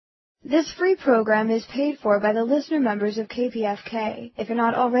This free program is paid for by the listener members of KPFK. If you're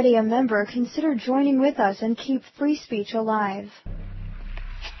not already a member, consider joining with us and keep free speech alive.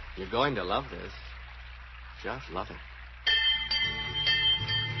 You're going to love this. Just love it.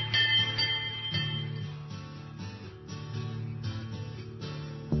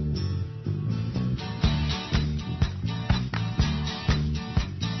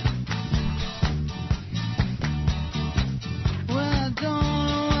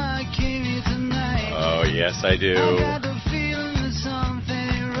 Yes, I do.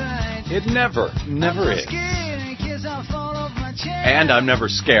 It never is. And I'm never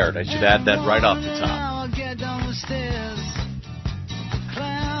scared. I should add that right off the top.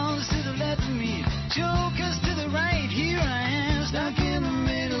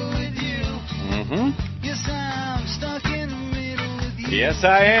 Mm-hmm. Yes,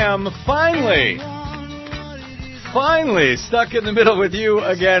 I am. Finally stuck in the middle with you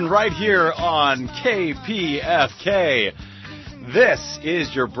again right here on KPFK. This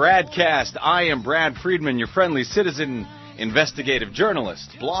is your BradCast. I am Brad Friedman, your friendly citizen, investigative journalist,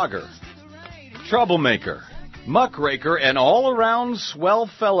 blogger, troublemaker, muckraker, and all-around swell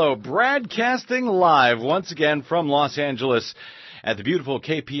fellow, broadcasting live once again from Los Angeles at the beautiful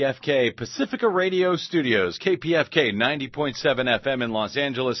KPFK Pacifica Radio Studios. KPFK 90.7 FM in Los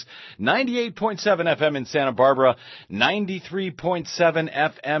Angeles, 98.7 FM in Santa Barbara, 93.7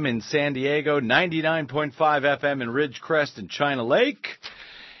 FM in San Diego, 99.5 FM in Ridgecrest and China Lake,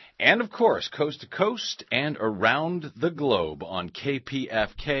 and of course, coast to coast and around the globe on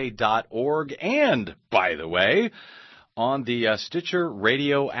kpfk.org. And, by the way, on the Stitcher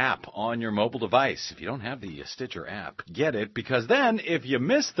radio app on your mobile device. If you don't have the Stitcher app, get it, because then if you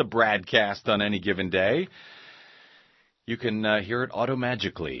miss the BradCast on any given day, you can hear it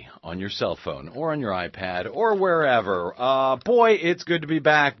automagically on your cell phone or on your iPad or wherever. Boy, it's good to be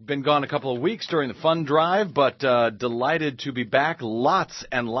back. Been gone a couple of weeks during the fund drive, but delighted to be back. Lots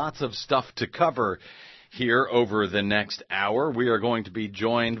and lots of stuff to cover here over the next hour. We are going to be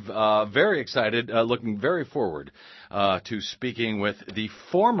joined, very excited, looking very forward to speaking with the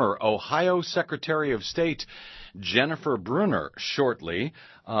former Ohio Secretary of State, Jennifer Brunner, shortly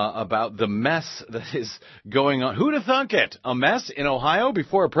about the mess that is going on. Who'd have thunk it? A mess in Ohio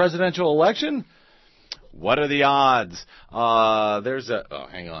before a presidential election? What are the odds?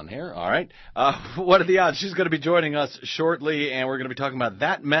 Hang on here. All right. What are the odds? She's going to be joining us shortly, and we're going to be talking about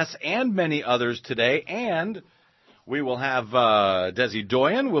that mess and many others today. And we will have Desi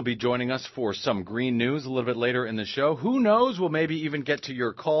Doyen will be joining us for some green news a little bit later in the show. Who knows? We'll maybe even get to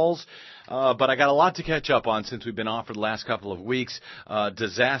your calls. But I got a lot to catch up on since we've been off for the last couple of weeks.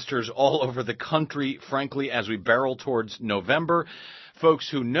 Disasters all over the country, frankly, as we barrel towards November. Folks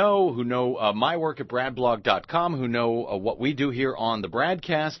who know my work at bradblog.com, who know what we do here on the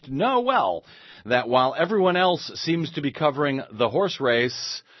BradCast, know well that while everyone else seems to be covering the horse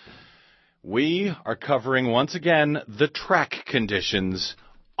race, we are covering, once again, the track conditions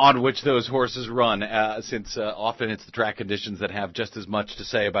on which those horses run, since often it's the track conditions that have just as much to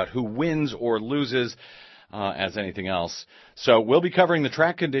say about who wins or loses as anything else. So we'll be covering the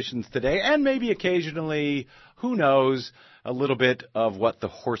track conditions today, and maybe occasionally, who knows, a little bit of what the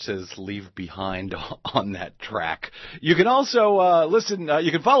horses leave behind on that track. You can also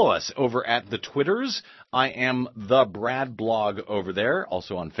you can follow us over at the Twitters. I am the Brad Blog over there.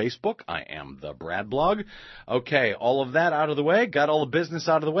 Also on Facebook, I am the Brad Blog. Okay, all of that out of the way. Got all the business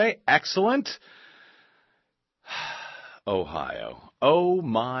out of the way. Excellent. Ohio. Oh,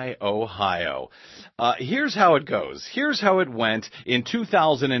 my Ohio. Here's how it goes. Here's how it went in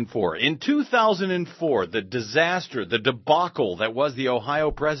 2004. In 2004, the disaster, the debacle that was the Ohio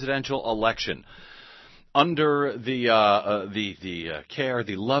presidential election, under the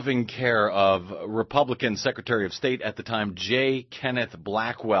loving care of Republican Secretary of State at the time, J. Kenneth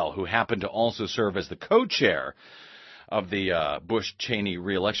Blackwell, who happened to also serve as the co-chair of the Bush-Cheney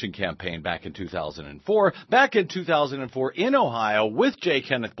re-election campaign back in 2004. Back in 2004 in Ohio with J.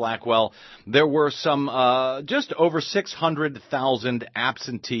 Kenneth Blackwell, there were some just over 600,000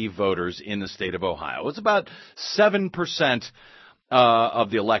 absentee voters in the state of Ohio. It's about 7%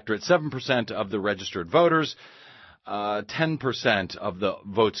 of the electorate, 7% of the registered voters. 10% of the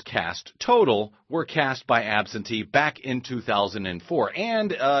votes cast total were cast by absentee back in 2004.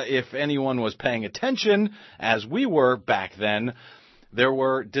 And if anyone was paying attention, as we were back then, there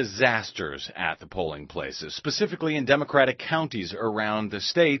were disasters at the polling places, specifically in Democratic counties around the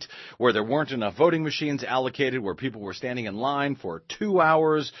state where there weren't enough voting machines allocated, where people were standing in line for 2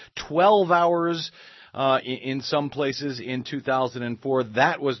 hours, 12 hours in some places in 2004.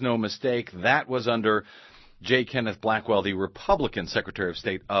 That was no mistake. That was under J. Kenneth Blackwell, the Republican Secretary of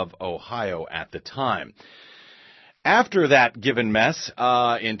State of Ohio at the time. After that given mess,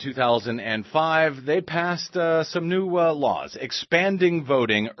 in 2005, they passed some new laws expanding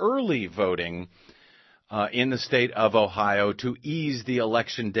voting, early voting, in the state of Ohio to ease the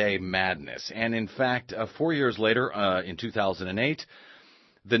election day madness. And in fact, 4 years later, in 2008,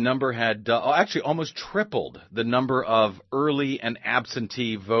 the number had actually almost tripled. The number of early and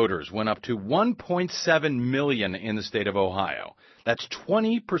absentee voters went up to 1.7 million in the state of Ohio. That's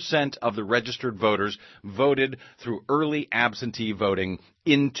 20% of the registered voters voted through early absentee voting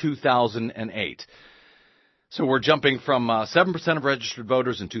in 2008. So we're jumping from 7% of registered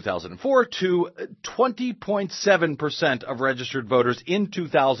voters in 2004 to 20.7% of registered voters in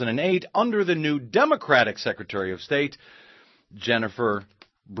 2008 under the new Democratic Secretary of State, Jennifer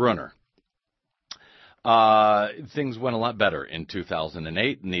Brunner. Things went a lot better in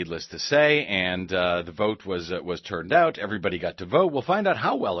 2008, needless to say, and the vote was turned out. Everybody got to vote. We'll find out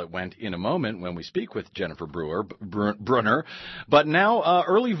how well it went in a moment when we speak with Jennifer Brunner. But now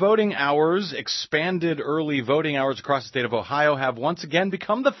early voting hours, expanded early voting hours across the state of Ohio have once again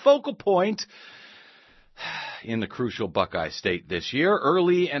become the focal point in the crucial Buckeye State this year.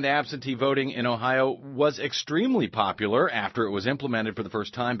 Early and absentee voting in Ohio was extremely popular after it was implemented for the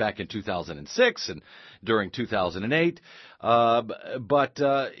first time back in 2006 and during 2008. But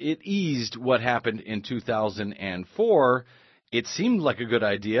it eased what happened in 2004. It seemed like a good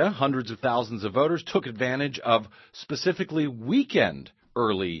idea. Hundreds of thousands of voters took advantage of specifically weekend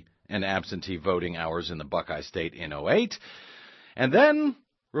early and absentee voting hours in the Buckeye State in 2008. And then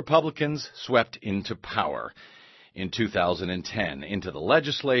Republicans swept into power in 2010, into the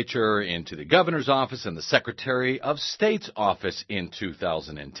legislature, into the governor's office, and the Secretary of State's office in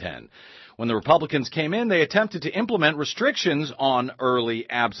 2010. When the Republicans came in, they attempted to implement restrictions on early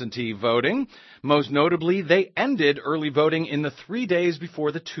absentee voting. Most notably, they ended early voting in the 3 days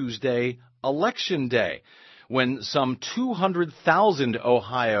before the Tuesday election day, when some 200,000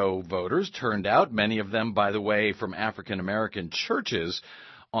 Ohio voters turned out, many of them, by the way, from African-American churches,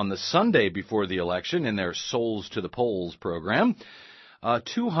 on the Sunday before the election in their Souls to the Polls program.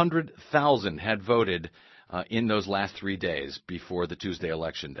 200,000 had voted in those last 3 days before the Tuesday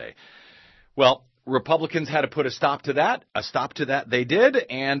election day. Well, Republicans had to put a stop to that. A stop to that they did,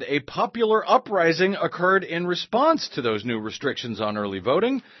 and a popular uprising occurred in response to those new restrictions on early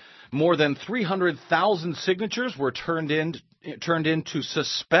voting. More than 300,000 signatures were turned in to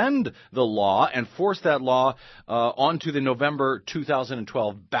suspend the law and force that law onto the November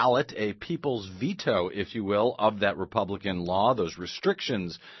 2012 ballot, a people's veto, if you will, of that Republican law, those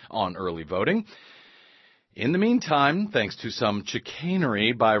restrictions on early voting. In the meantime, thanks to some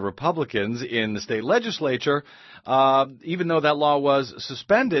chicanery by Republicans in the state legislature, even though that law was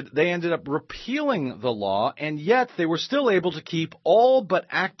suspended, they ended up repealing the law, and yet they were still able to keep all but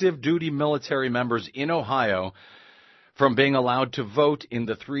active duty military members in Ohio from being allowed to vote in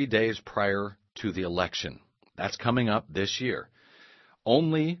the 3 days prior to the election. That's coming up this year.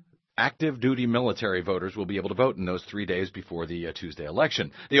 Only active duty military voters will be able to vote in those 3 days before the Tuesday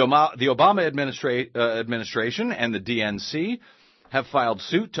election. The Obama administration and the DNC have filed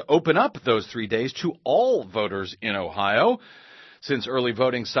suit to open up those 3 days to all voters in Ohio, since early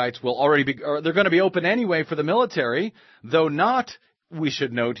voting sites will already be, or they're going to be open anyway for the military, though not, we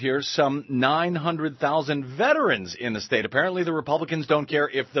should note here, some 900,000 veterans in the state. Apparently the Republicans don't care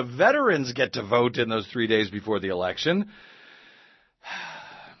if the veterans get to vote in those 3 days before the election.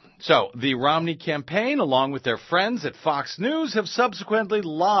 So, the Romney campaign, along with their friends at Fox News, have subsequently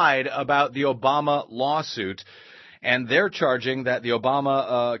lied about the Obama lawsuit, and they're charging that the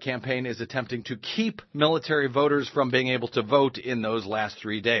Obama campaign is attempting to keep military voters from being able to vote in those last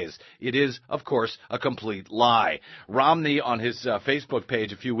 3 days. It is, of course, a complete lie. Romney, on his Facebook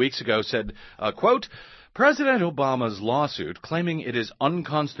page a few weeks ago, said, quote, President Obama's lawsuit claiming it is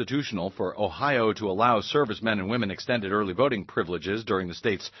unconstitutional for Ohio to allow servicemen and women extended early voting privileges during the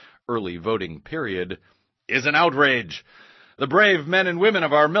state's early voting period is an outrage. The brave men and women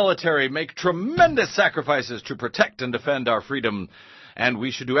of our military make tremendous sacrifices to protect and defend our freedom, and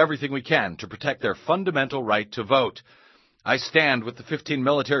we should do everything we can to protect their fundamental right to vote. I stand with the 15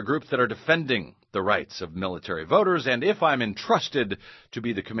 military groups that are defending the rights of military voters, and if I'm entrusted to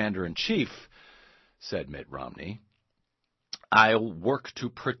be the commander-in-chief, said Mitt Romney, I'll work to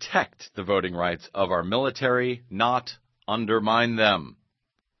protect the voting rights of our military, not undermine them.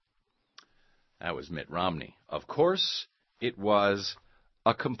 That was Mitt Romney. Of course, it was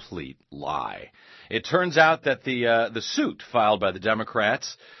a complete lie. It turns out that the suit filed by the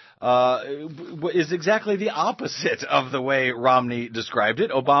Democrats is exactly the opposite of the way Romney described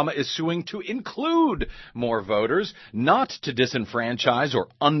it. Obama is suing to include more voters, not to disenfranchise or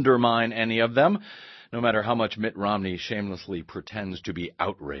undermine any of them, no matter how much Mitt Romney shamelessly pretends to be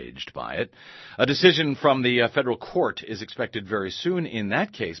outraged by it. A decision from the federal court is expected very soon in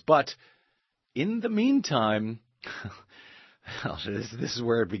that case, but in the meantime, this is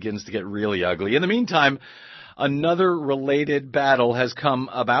where it begins to get really ugly. In the meantime, another related battle has come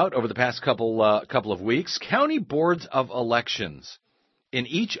about over the past couple of weeks. County boards of elections in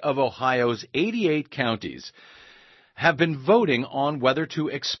each of Ohio's 88 counties have been voting on whether to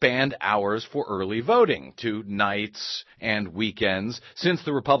expand hours for early voting to nights and weekends since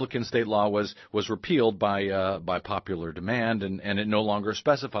the Republican state law was repealed by popular demand, and it no longer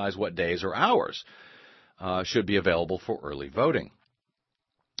specifies what days or hours should be available for early voting.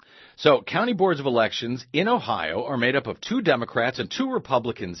 So county boards of elections in Ohio are made up of 2 Democrats and 2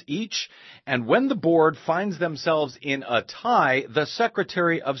 Republicans each, and when the board finds themselves in a tie, the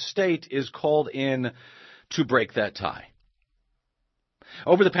Secretary of State is called in to break that tie.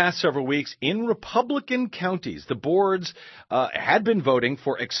 Over the past several weeks, in Republican counties, the boards had been voting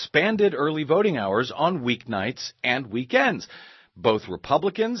for expanded early voting hours on weeknights and weekends. Both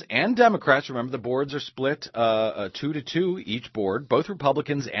Republicans and Democrats, remember the boards are split 2-2 each board, both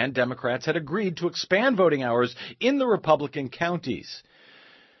Republicans and Democrats had agreed to expand voting hours in the Republican counties.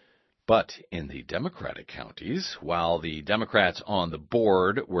 But in the Democratic counties, while the Democrats on the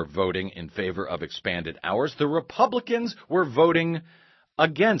board were voting in favor of expanded hours, the Republicans were voting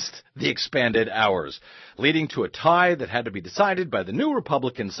against the expanded hours, leading to a tie that had to be decided by the new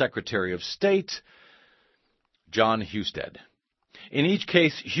Republican Secretary of State, John Husted. In each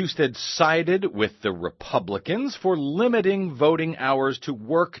case, Husted sided with the Republicans for limiting voting hours to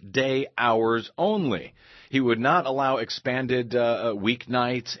workday hours only. He would not allow expanded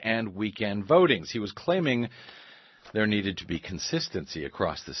weeknights and weekend votings. He was claiming there needed to be consistency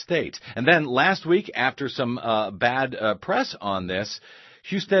across the state. And then last week, after some bad press on this,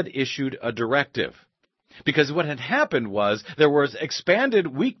 Husted issued a directive. Because what had happened was there was expanded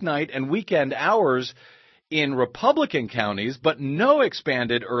weeknight and weekend hours in Republican counties, but no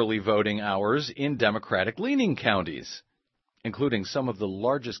expanded early voting hours in Democratic-leaning counties, including some of the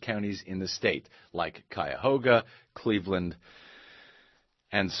largest counties in the state, like Cuyahoga, Cleveland,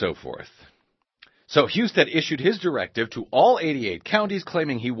 and so forth. So Husted issued his directive to all 88 counties,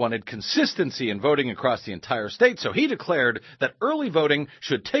 claiming he wanted consistency in voting across the entire state. So he declared that early voting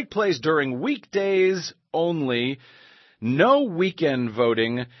should take place during weekdays only, no weekend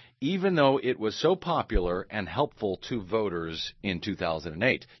voting, even though it was so popular and helpful to voters in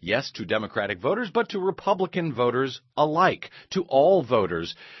 2008. Yes, to Democratic voters, but to Republican voters alike, to all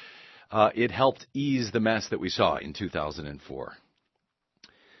voters. It helped ease the mess that we saw in 2004.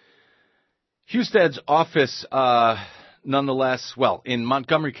 Husted's office, nonetheless, in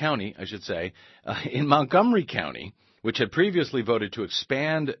Montgomery County, I should say, in Montgomery County, which had previously voted to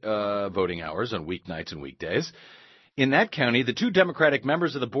expand voting hours on weeknights and weekdays, in that county, the 2 Democratic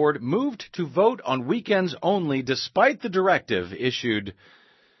members of the board moved to vote on weekends only, despite the directive issued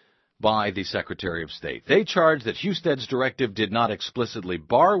by the Secretary of State. They charged that Husted's directive did not explicitly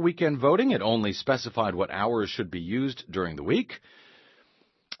bar weekend voting. It only specified what hours should be used during the week.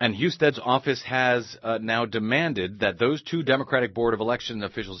 And Husted's office has now demanded that those 2 Democratic Board of Election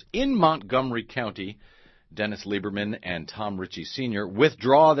officials in Montgomery County, Dennis Lieberman and Tom Ritchie Sr.,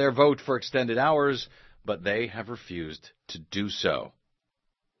 withdraw their vote for extended hours, but they have refused to do so.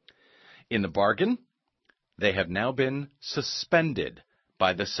 In the bargain, they have now been suspended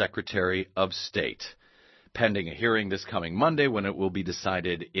by the Secretary of State, pending a hearing this coming Monday when it will be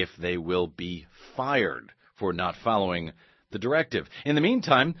decided if they will be fired for not following the directive. In the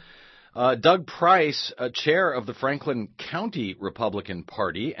meantime, Doug Price, chair of the Franklin County Republican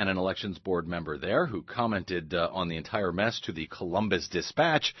Party and an elections board member there, who commented on the entire mess to the Columbus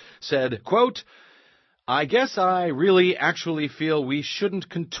Dispatch, said, quote, "I guess I really actually feel we shouldn't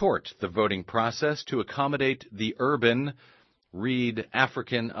contort the voting process to accommodate the urban, read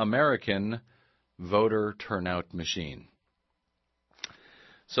African American, voter turnout machine."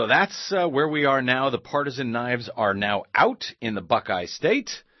 So that's where we are now. The partisan knives are now out in the Buckeye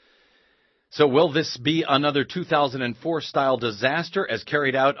State. So will this be another 2004-style disaster as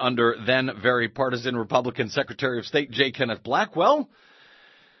carried out under then very partisan Republican Secretary of State J. Kenneth Blackwell?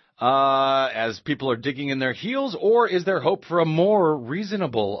 As people are digging in their heels, or is there hope for a more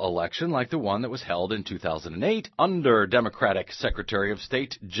reasonable election like the one that was held in 2008 under Democratic Secretary of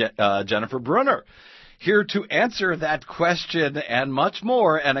State Jennifer Brunner? Here to answer that question and much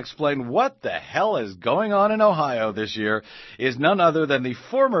more and explain what the hell is going on in Ohio this year is none other than the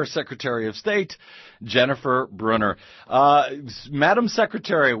former Secretary of State, Jennifer Brunner. Madam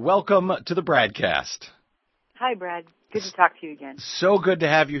Secretary, welcome to the BradCast. Hi, Brad. Good to talk to you again. So good to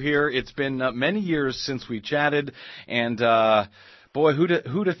have you here. It's been many years since we chatted, and boy,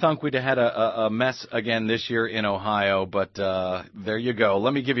 who'd have thunk we'd have had a mess again this year in Ohio, but there you go.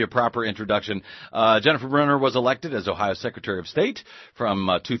 Let me give you a proper introduction. Jennifer Brunner was elected as Ohio Secretary of State from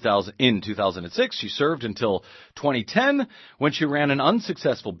 2006. She served until 2010 when she ran an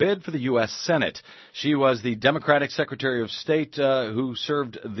unsuccessful bid for the U.S. Senate. She was the Democratic Secretary of State who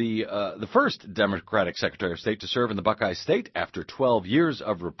served the first Democratic Secretary of State to serve in the Buckeye State after 12 years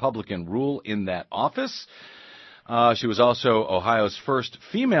of Republican rule in that office. She was also Ohio's first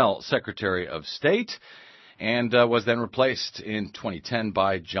female Secretary of State and was then replaced in 2010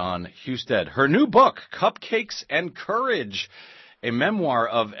 by John Husted. Her new book, Cupcakes and Courage, a memoir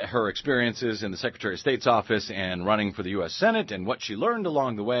of her experiences in the Secretary of State's office and running for the U.S. Senate and what she learned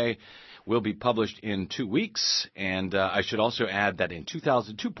along the way, will be published in 2 weeks. And I should also add that in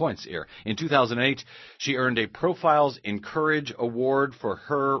 2008, she earned a Profiles in Courage Award for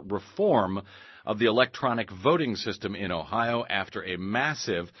her reform of the electronic voting system in Ohio after a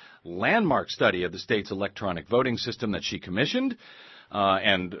massive landmark study of the state's electronic voting system that she commissioned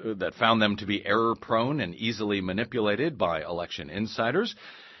and that found them to be error-prone and easily manipulated by election insiders.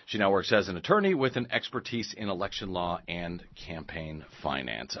 She now works as an attorney with an expertise in election law and campaign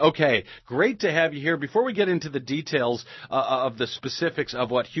finance. Okay, great to have you here. Before we get into the details of the specifics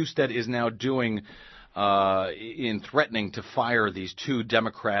of what Husted is now doing in threatening to fire these two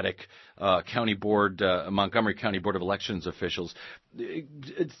Democratic Montgomery County Board of Elections officials,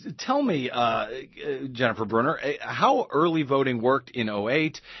 tell me, Jennifer Brunner, how early voting worked in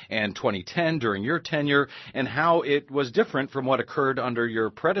 2008 and 2010 during your tenure, and how it was different from what occurred under your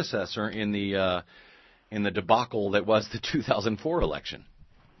predecessor in the debacle that was the 2004 election.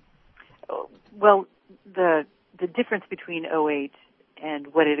 Well, the difference between 2008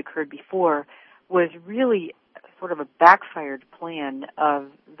 and what had occurred before was really sort of a backfired plan of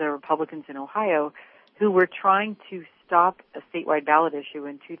the Republicans in Ohio who were trying to stop a statewide ballot issue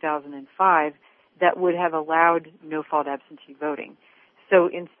in 2005 that would have allowed no-fault absentee voting. So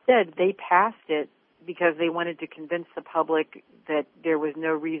instead, they passed it because they wanted to convince the public that there was no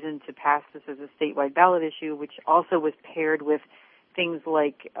reason to pass this as a statewide ballot issue, which also was paired with things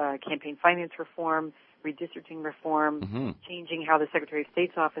like campaign finance reform, redistricting reform, changing how the Secretary of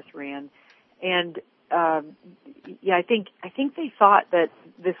State's office ran. And I think they thought that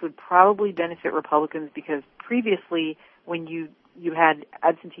this would probably benefit Republicans because previously, when you had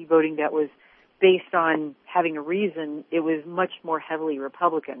absentee voting that was based on having a reason, it was much more heavily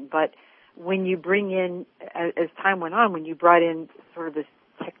Republican. But when you bring in, as time went on, when you brought in sort of this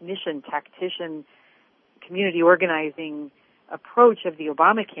tactician, community organizing approach of the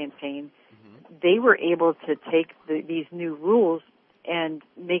Obama campaign, they were able to take these new rules and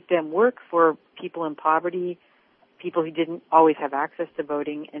make them work for people in poverty, people who didn't always have access to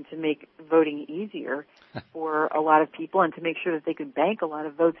voting, and to make voting easier for a lot of people and to make sure that they could bank a lot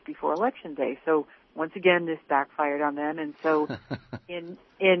of votes before Election Day. So once again, this backfired on them. And so in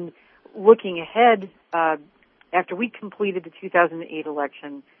looking ahead, after we completed the 2008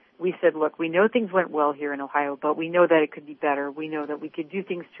 election, we said, look, we know things went well here in Ohio, but we know that it could be better. We know that we could do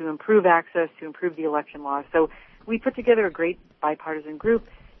things to improve access, to improve the election law. So we put together a great bipartisan group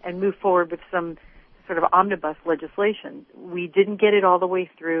and moved forward with some sort of omnibus legislation. We didn't get it all the way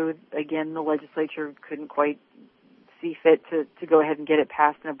through. Again, the legislature couldn't quite see fit to go ahead and get it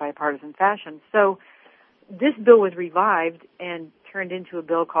passed in a bipartisan fashion. So this bill was revived and turned into a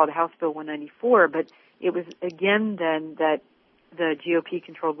bill called House Bill 194, but it was again then that the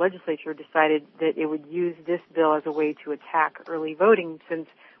GOP-controlled legislature decided that it would use this bill as a way to attack early voting since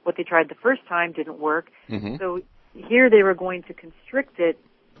what they tried the first time didn't work. So here they were going to constrict it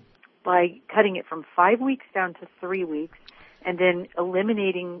by cutting it from 5 weeks down to 3 weeks and then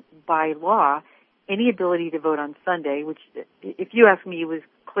eliminating by law any ability to vote on Sunday, which, if you ask me, was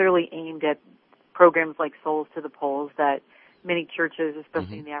clearly aimed at programs like Souls to the Polls that many churches,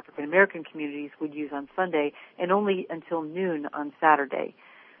 especially in the African American communities, would use on Sunday, and only until noon on Saturday.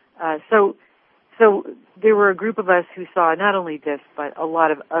 So there were a group of us who saw not only this, but a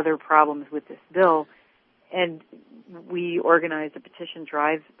lot of other problems with this bill, and we organized a petition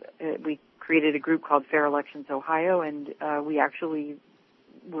drive. We created a group called Fair Elections Ohio, and we actually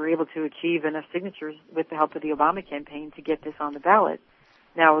were able to achieve enough signatures with the help of the Obama campaign to get this on the ballot.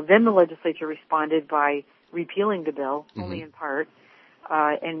 Now, then the legislature responded by repealing the bill, only in part,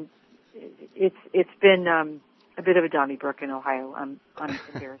 and it's been a bit of a Donnybrook in Ohio. I'm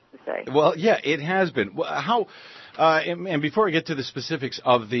embarrassed to say. Well, yeah, it has been. How? And before we get to the specifics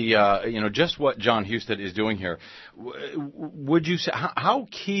of the, just what John Husted is doing here, would you say how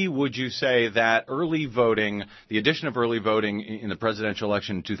key would you say that early voting, the addition of early voting in the presidential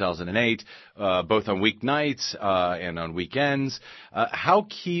election in 2008, both on weeknights and on weekends, how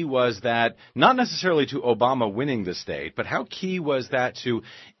key was that? Not necessarily to Obama winning the state, but how key was that to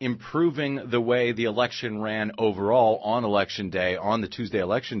improving the way the election ran overall on election day, on the Tuesday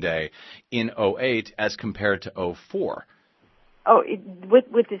election day in 2008 as compared to 2004?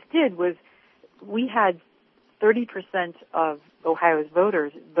 What this did was we had 30% of Ohio's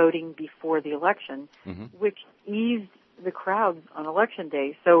voters voting before the election, which eased the crowd on election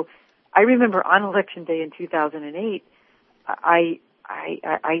day. So I remember on election day in 2008, I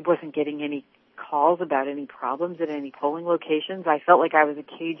wasn't getting any calls about any problems at any polling locations. I felt like I was a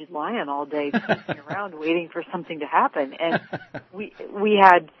caged lion all day sitting around waiting for something to happen. And we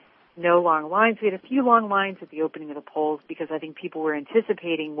had no long lines. We had a few long lines at the opening of the polls because I think people were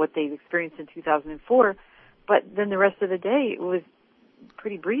anticipating what they experienced in 2004. But then the rest of the day, it was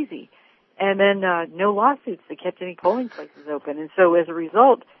pretty breezy. And then no lawsuits that kept any polling places open. And so as a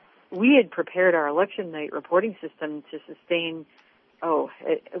result, we had prepared our election night reporting system to sustain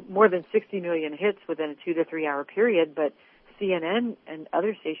more than 60 million hits within a 2 to 3 hour period, but CNN and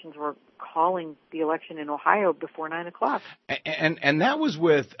other stations were calling the election in Ohio before 9 o'clock. And that was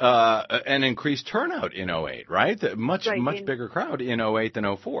with an increased turnout in 2008, right? Much bigger crowd in 2008 than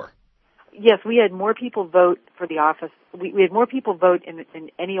 2004. Yes, we had more people vote for the office. We had more people vote in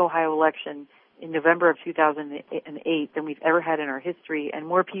any Ohio election in November of 2008 than we've ever had in our history, and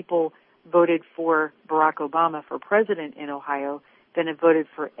more people voted for Barack Obama for president in Ohio than have voted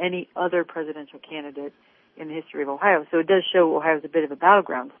for any other presidential candidate in the history of Ohio. So it does show Ohio's a bit of a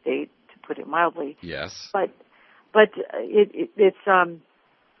battleground state, to put it mildly. Yes. But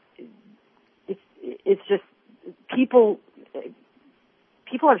it's just people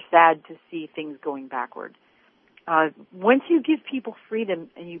are sad to see things going backward. Once you give people freedom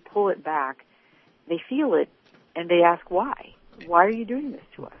and you pull it back, they feel it and they ask why. Why are you doing this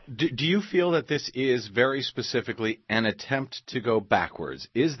to us? Do you feel that this is very specifically an attempt to go backwards?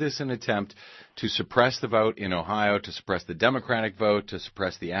 Is this an attempt to suppress the vote in Ohio, to suppress the Democratic vote, to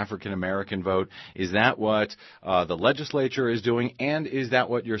suppress the African-American vote? Is that what the legislature is doing? And is that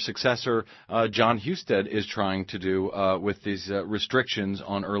what your successor, John Husted, is trying to do with these restrictions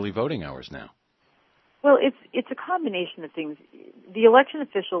on early voting hours now? Well, it's a combination of things. The election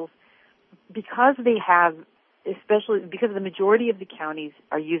officials, because they have, especially because the majority of the counties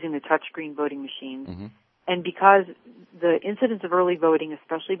are using the touchscreen voting machines, and because the incidence of early voting,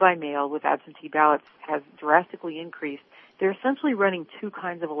 especially by mail with absentee ballots, has drastically increased, they're essentially running two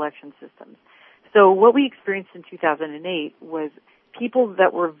kinds of election systems. So what we experienced in 2008 was people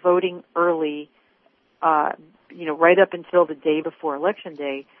that were voting early, right up until the day before Election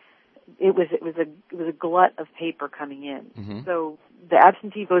Day. It was a glut of paper coming in. So the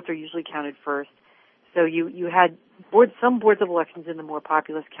absentee votes are usually counted first. So you had some boards of elections in the more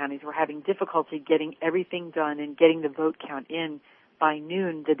populous counties were having difficulty getting everything done and getting the vote count in by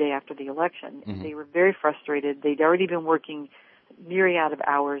noon the day after the election. And they were very frustrated. They'd already been working myriad of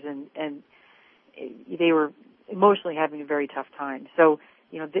hours and they were emotionally having a very tough time. So,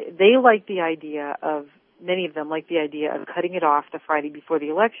 they like the idea of, many of them like the idea of cutting it off the Friday before the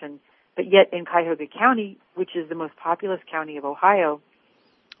election, but yet in Cuyahoga County, which is the most populous county of Ohio,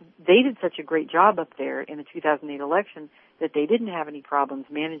 they did such a great job up there in the 2008 election that they didn't have any problems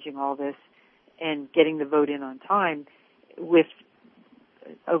managing all this and getting the vote in on time with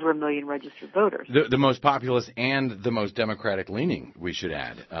over 1 million registered voters. The most populous and the most Democratic leaning, we should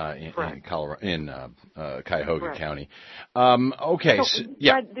add, in Cuyahoga County.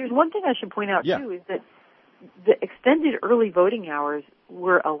 There's one thing I should point out, too, is that the extended early voting hours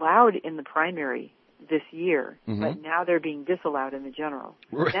were allowed in the primary this year, but now they're being disallowed in the general.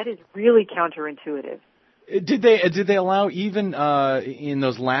 That is really counterintuitive. Did they allow even in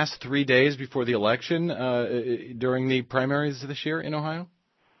those last 3 days before the election during the primaries this year in Ohio?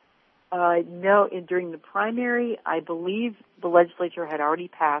 No, during the primary, I believe the legislature had already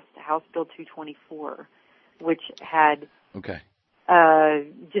passed House Bill 224, which had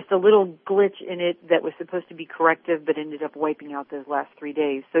just a little glitch in it that was supposed to be corrective but ended up wiping out those last 3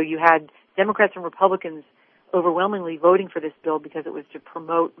 days. So you had Democrats and Republicans overwhelmingly voting for this bill because it was to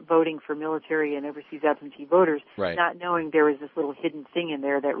promote voting for military and overseas absentee voters, right. not knowing there was this little hidden thing in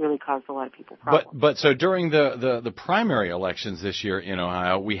there that really caused a lot of people problems. But so during the primary elections this year in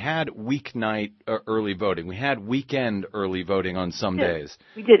Ohio, we had weeknight early voting. We had weekend early voting on some days.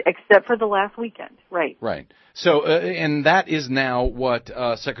 We did, except for the last weekend, right. Right. So, and that is now what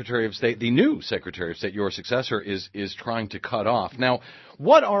Secretary of State, the new Secretary of State, your successor, is trying to cut off. Now,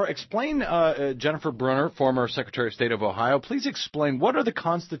 explain, Jennifer Brunner, former Secretary of State of Ohio, please explain what are the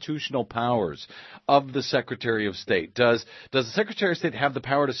constitutional powers of the Secretary of State? Does the Secretary of State have the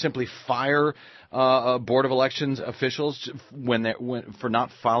power to simply fire Board of Elections officials for not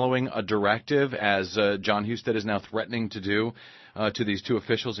following a directive, as John Husted is now threatening to do to these two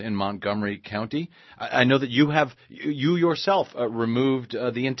officials in Montgomery County? I know that you yourself removed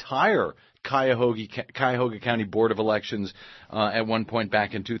the entire Cuyahoga County Board of Elections at one point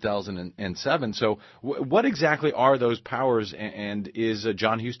back in 2007. So what exactly are those powers, and is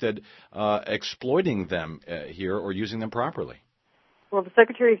John Husted exploiting them here or using them properly? Well, the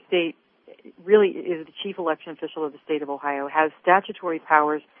Secretary of State really is the chief election official of the state of Ohio, has statutory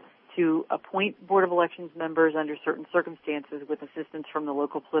powers to appoint Board of Elections members under certain circumstances with assistance from the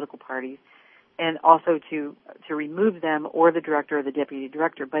local political parties, and also to remove them or the director or the deputy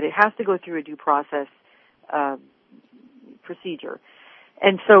director. But it has to go through a due process procedure.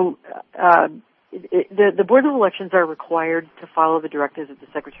 And so the Board of Elections are required to follow the directives of the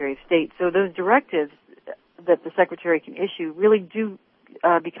Secretary of State. So those directives that the Secretary can issue really do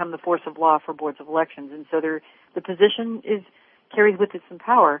become the force of law for boards of elections. And so the position carries with it some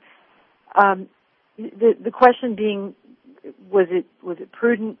power. The question being, was it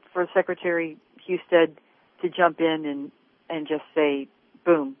prudent for Secretary Husted to jump in and just say,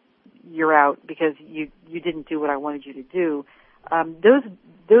 boom, you're out because you didn't do what I wanted you to do?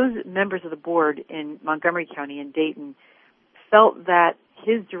 Those members of the board in Montgomery County and Dayton felt that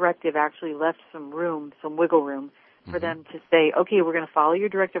his directive actually left some wiggle room for them to say, okay, we're going to follow your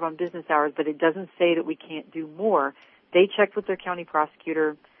directive on business hours, but it doesn't say that we can't do more. They checked with their county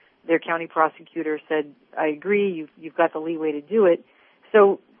prosecutor. Their county prosecutor said, I agree, you've got the leeway to do it.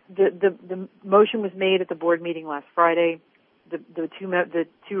 So the motion was made at the board meeting last Friday. The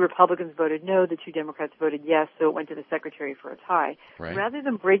two Republicans voted no, the two Democrats voted yes, so it went to the Secretary for a tie. Right. Rather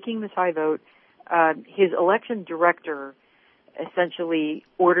than breaking the tie vote, his election director essentially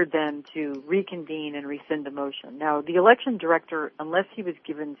ordered them to reconvene and rescind the motion. Now, the election director, unless he was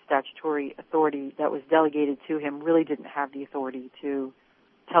given statutory authority that was delegated to him, really didn't have the authority to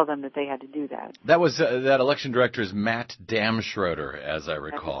tell them that they had to do that. That election director is Matt Damschroeder, as I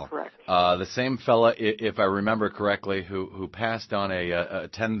recall. That is correct. The same fella, if I remember correctly, who passed on a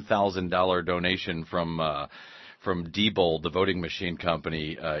 $10,000 donation from Diebold, the voting machine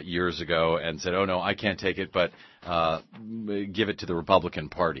company, years ago, and said, "Oh no, I can't take it, but give it to the Republican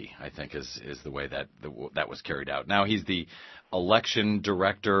Party." I think is the way that was carried out. Now he's the election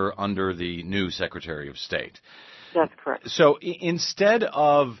director under the new Secretary of State. That's correct. So instead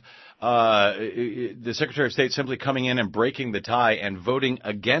of the Secretary of State simply coming in and breaking the tie and voting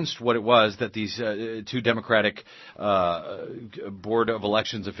against what it was that these two Democratic Board of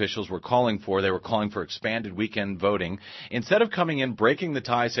Elections officials were calling for, they were calling for expanded weekend voting. Instead of coming in, breaking the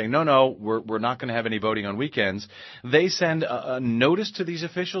tie, saying, no, we're not going to have any voting on weekends, they send a notice to these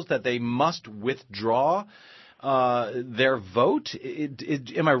officials that they must withdraw their vote.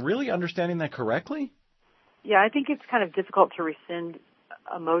 Am I really understanding that correctly? Yeah, I think it's kind of difficult to rescind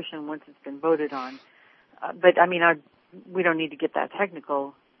a motion once it's been voted on. But, I mean, we don't need to get that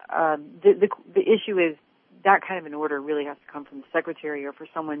technical. The issue is that kind of an order really has to come from the Secretary or for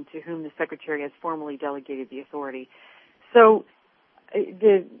someone to whom the Secretary has formally delegated the authority. So,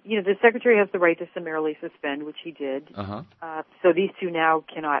 the Secretary has the right to summarily suspend, which he did. Uh-huh. So these two now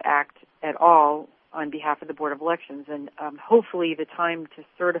cannot act at all on behalf of the Board of Elections, and hopefully the time to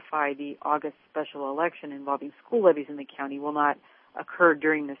certify the August special election involving school levies in the county will not occur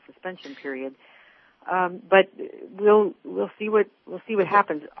during this suspension period. But we'll see what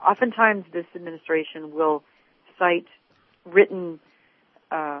happens. Oftentimes, this administration will cite written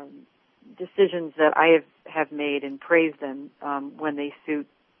decisions that I have made and praise them when they suit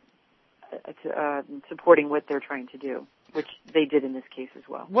supporting what they're trying to do, which they did in this case as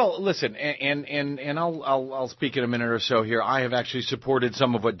well. Well, listen, and I'll speak in a minute or so here. I have actually supported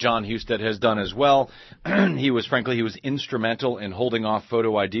some of what John Husted has done as well. He was instrumental in holding off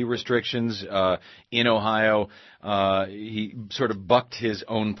photo ID restrictions in Ohio. He sort of bucked his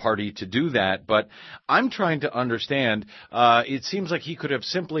own party to do that. But I'm trying to understand. It seems like he could have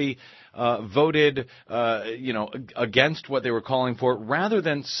simply voted, against what they were calling for, rather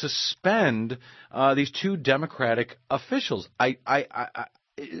than suspend these two Democratic officials.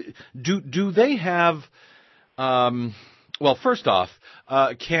 Do they have? Well, first off,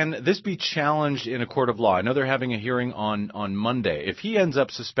 can this be challenged in a court of law? I know they're having a hearing on Monday. If he ends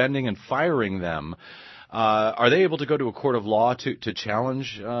up suspending and firing them, are they able to go to a court of law to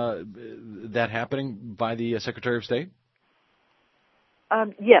challenge that happening by the Secretary of State?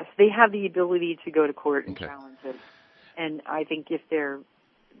 Yes, they have the ability to go to court and challenge it. And I think if they're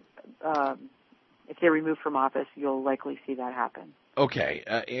removed from office, you'll likely see that happen. Okay,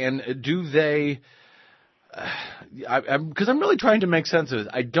 and do they? Because I'm really trying to make sense of this.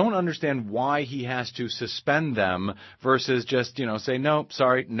 I don't understand why he has to suspend them versus just, say, no,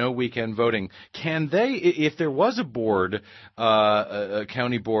 sorry, no weekend voting. Can they, if there was a board, a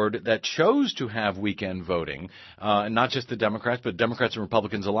county board that chose to have weekend voting, not just the Democrats, but Democrats and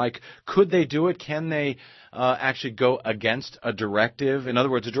Republicans alike, could they do it? Can they actually go against a directive? In other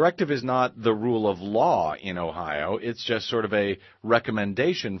words, a directive is not the rule of law in Ohio. It's just sort of a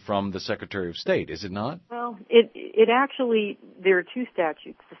recommendation from the Secretary of State, is it not? Well, it actually, there are two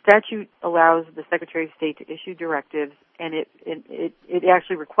statutes. The statute allows the Secretary of State to issue directives, and it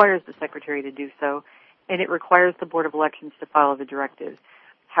actually requires the Secretary to do so, and it requires the Board of Elections to follow the directives.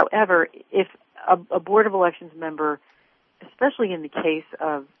 However, if a Board of Elections member, especially in the case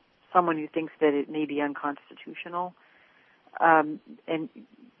of someone who thinks that it may be unconstitutional, and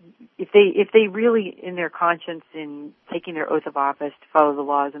if they really, in their conscience, in taking their oath of office to follow the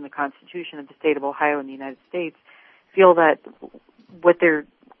laws and the Constitution of the state of Ohio and the United States, feel that what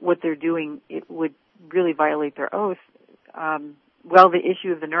they're doing, it would really violate their oath. The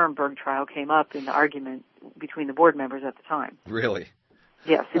issue of the Nuremberg trial came up in the argument between the board members at the time. Really?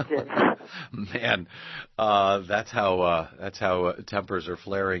 Yes, it did. Man, that's how tempers are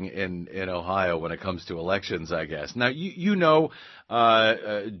flaring in Ohio when it comes to elections, I guess. Now, you know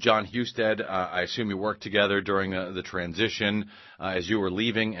John Husted. I assume you worked together during the transition as you were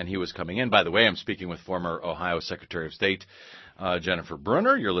leaving and he was coming in. By the way, I'm speaking with former Ohio Secretary of State Jennifer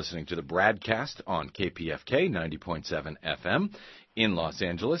Brunner. You're listening to the BradCast on KPFK 90.7 FM in Los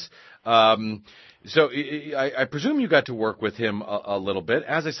Angeles. So I presume you got to work with him a little bit.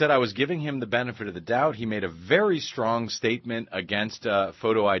 As I said, I was giving him the benefit of the doubt. He made a very strong statement against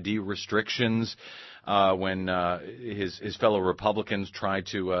photo ID restrictions when his fellow Republicans tried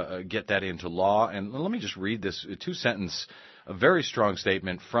to get that into law. And let me just read this two-sentence, a very strong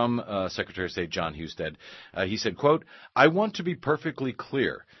statement from Secretary of State John Husted. He said, quote, "I want to be perfectly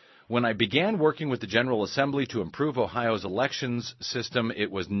clear. When I began working with the General Assembly to improve Ohio's elections system,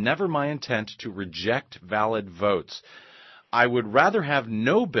 it was never my intent to reject valid votes. I would rather have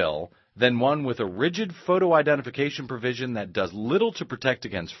no bill than one with a rigid photo identification provision that does little to protect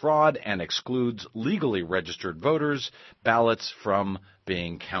against fraud and excludes legally registered voters' ballots from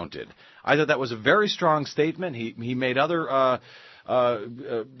being counted." I thought that was a very strong statement. He made other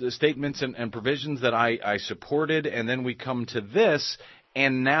statements and provisions that I supported, and then we come to this.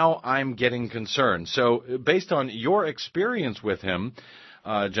 And now I'm getting concerned. So based on your experience with him,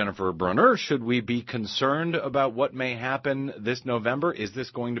 Jennifer Brunner, should we be concerned about what may happen this November? Is this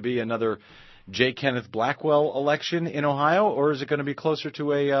going to be another J. Kenneth Blackwell election in Ohio, or is it going to be closer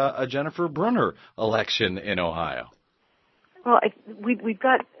to a Jennifer Brunner election in Ohio? Well, we've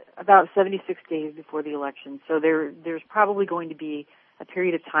got about 76 days before the election, so there's probably going to be a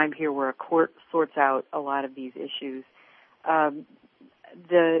period of time here where a court sorts out a lot of these issues.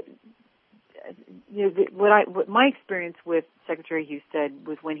 What my experience with Secretary Husted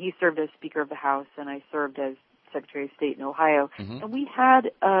was when he served as Speaker of the House and I served as Secretary of State in Ohio, and we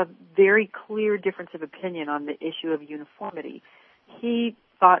had a very clear difference of opinion on the issue of uniformity. He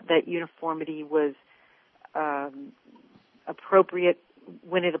thought that uniformity was appropriate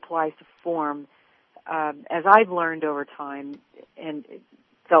when it applies to form. As I've learned over time, and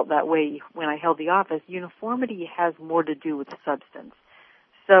felt that way when I held the office, uniformity has more to do with substance.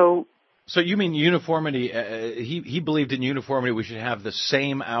 So you mean uniformity? He believed in uniformity. We should have the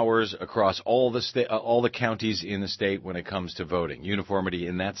same hours across all the counties in the state when it comes to voting. Uniformity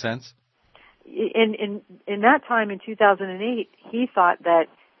in that sense. In that time in 2008, he thought that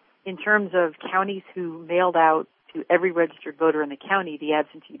in terms of counties who mailed out to every registered voter in the county the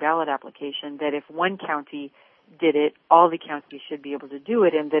absentee ballot application, that if one county did it, all the counties should be able to do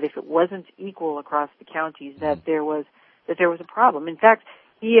it, and that if it wasn't equal across the counties, that there was a problem. In fact,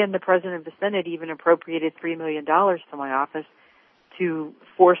 he and the President of the Senate even appropriated $3 million to my office to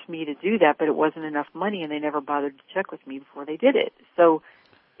force me to do that, but it wasn't enough money, and they never bothered to check with me before they did it. So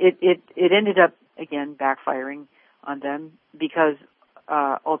it ended up, again, backfiring on them because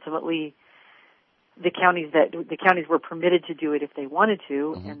ultimately the counties were permitted to do it if they wanted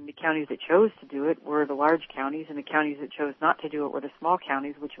to, and the counties that chose to do it were the large counties, and the counties that chose not to do it were the small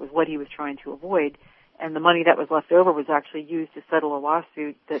counties, which was what he was trying to avoid. And the money that was left over was actually used to settle a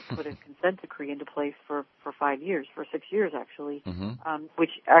lawsuit that put a consent decree into place for 5 years, for 6 years actually,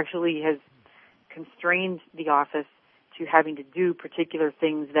 which actually has constrained the office to having to do particular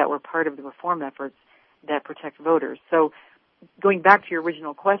things that were part of the reform efforts that protect voters. So going back to your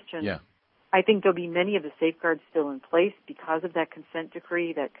original question, I think there'll be many of the safeguards still in place because of that consent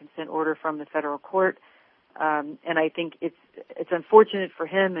decree, that consent order from the federal court. And I think it's unfortunate for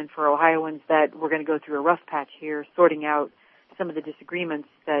him and for Ohioans that we're going to go through a rough patch here, sorting out some of the disagreements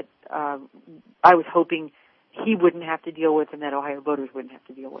that I was hoping he wouldn't have to deal with and that Ohio voters wouldn't have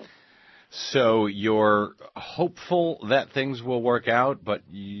to deal with. So you're hopeful that things will work out, but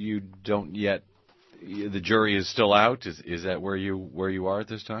you don't yet. The jury is still out. Is that where you are at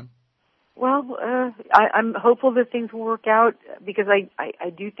this time? Well, I'm hopeful that things will work out because I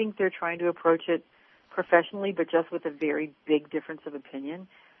do think they're trying to approach it professionally, but just with a very big difference of opinion.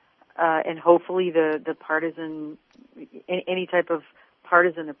 And hopefully the partisan, any type of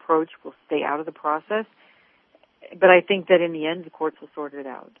partisan approach will stay out of the process. But I think that in the end, the courts will sort it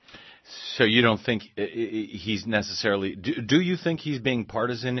out. So you don't think he's necessarily... Do you think he's being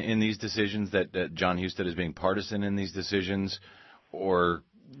partisan in these decisions, that John Husted is being partisan in these decisions, or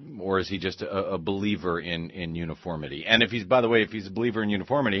is he just a believer in uniformity? And if he's a believer in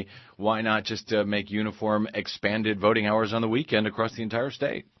uniformity, why not just make uniform expanded voting hours on the weekend across the entire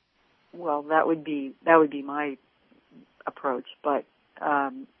state? Well, that would be my approach, but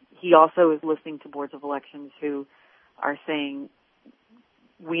he also is listening to boards of elections who are saying,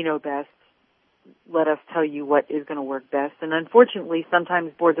 we know best, let us tell you what is going to work best. And unfortunately,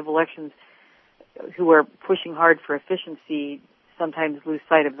 sometimes boards of elections who are pushing hard for efficiency sometimes lose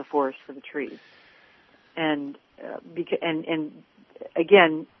sight of the forest for the trees. And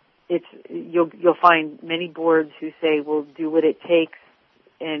again, you'll find many boards who say, we'll do what it takes,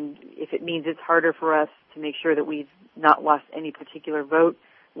 and if it means it's harder for us to make sure that we've not lost any particular vote,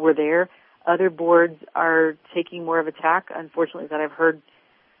 we're there. Other boards are taking more of a tack, unfortunately, that I've heard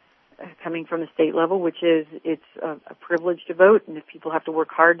coming from the state level, which is it's a privilege to vote, and if people have to work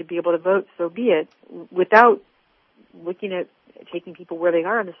hard to be able to vote, so be it, without looking at taking people where they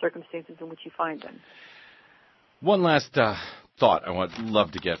are in the circumstances in which you find them. One last thought I would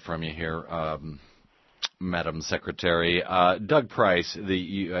love to get from you here, Madam Secretary. Doug Price,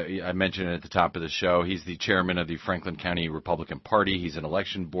 I mentioned it at the top of the show. He's the chairman of the Franklin County Republican Party. He's an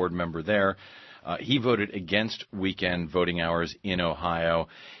election board member there. He voted against weekend voting hours in Ohio.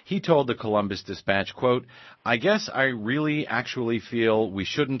 He told the Columbus Dispatch, quote, "I guess I really actually feel we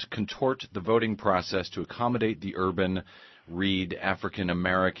shouldn't contort the voting process to accommodate the urban, read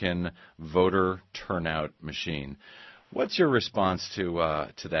African-American voter turnout machine." What's your response to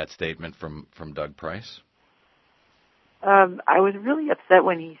that statement from Doug Price? I was really upset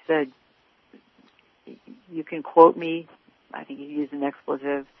when he said, you can quote me. I think he used an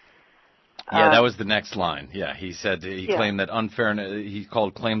expletive. Yeah, that was the next line. Yeah, he said claimed that unfairness. He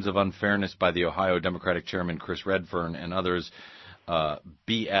called claims of unfairness by the Ohio Democratic Chairman Chris Redfern and others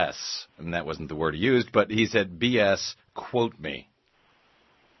BS, and that wasn't the word he used, but he said BS. Quote me.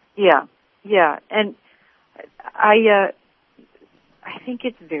 Yeah, and I think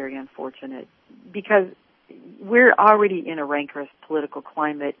it's very unfortunate because we're already in a rancorous political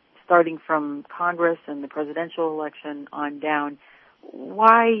climate, starting from Congress and the presidential election on down.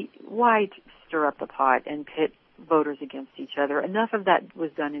 Why stir up the pot and pit voters against each other? Enough of that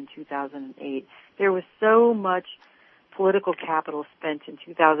was done in 2008. There was so much political capital spent in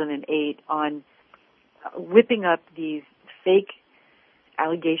 2008 on whipping up these fake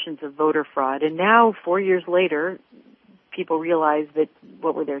allegations of voter fraud. And now, 4 years later, people realize that,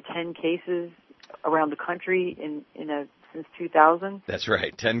 10 cases around the country since 2000? That's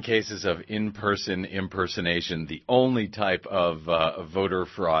right. 10 cases of in-person impersonation, the only type of voter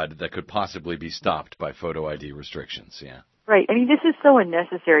fraud that could possibly be stopped by photo ID restrictions. Yeah. Right. I mean, this is so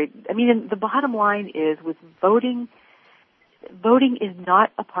unnecessary. I mean, the bottom line is with voting is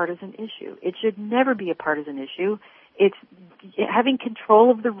not a partisan issue. It should never be a partisan issue. It's having control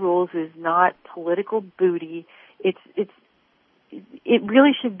of the rules is not political booty. It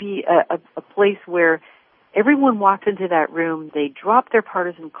really should be a place where everyone walks into that room, they drop their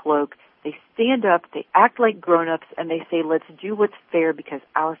partisan cloak, they stand up, they act like grown-ups, and they say, let's do what's fair because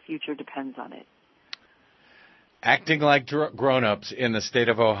our future depends on it. Acting like grown-ups in the state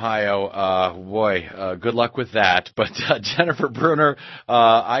of Ohio, good luck with that. But Jennifer Brunner,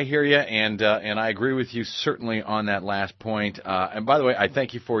 I hear you, and I agree with you certainly on that last point. And by the way, I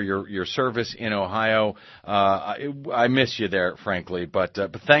thank you for your service in Ohio. I miss you there, frankly, but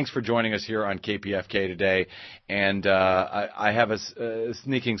thanks for joining us here on KPFK today. And I have a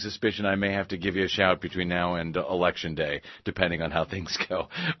sneaking suspicion I may have to give you a shout between now and Election Day, depending on how things go.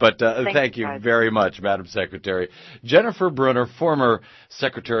 But thank you very much, Madam Secretary. Jennifer Brunner, former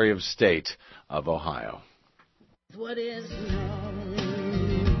Secretary of State of Ohio. What is known,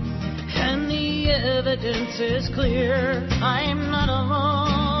 and the evidence is clear. I'm not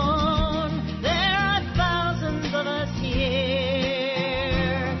alone. There are thousands of us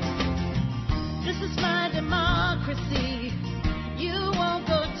here. This is my democracy. You won't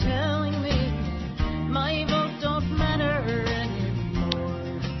go telling me my vote don't matter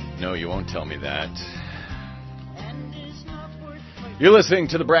anymore. No, you won't tell me that. You're listening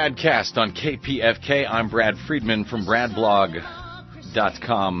to the BradCast on KPFK. I'm Brad Friedman from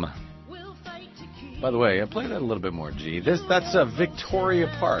BradBlog.com. By the way, I play that a little bit more, G. That's Victoria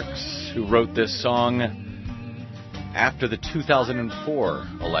Parks, who wrote this song after the 2004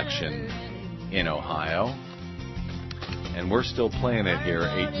 election in Ohio. And we're still playing it here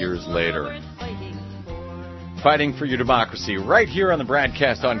 8 years later. Fighting for your democracy right here on the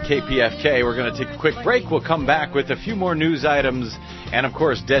BradCast on KPFK. We're going to take a quick break. We'll come back with a few more news items and, of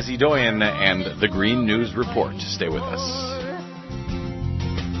course, Desi Doyen and the Green News Report. Stay with us.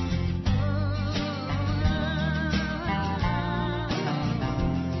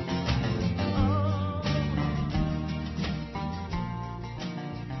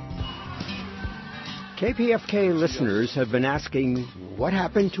 KPFK listeners have been asking, what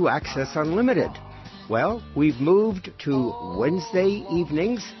happened to Access Unlimited? Well, we've moved to Wednesday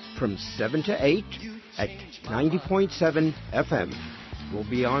evenings from 7 to 8 at 90.7 FM. We'll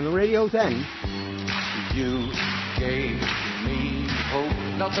be on the radio then. You gave me hope,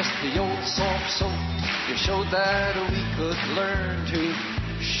 not just the old soft soap. You showed that we could learn to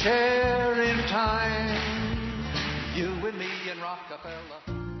share in time. You and me and Rockefeller.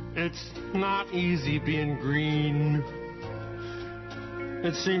 It's not easy being green.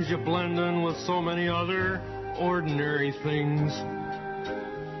 It seems you blend in with so many other ordinary things.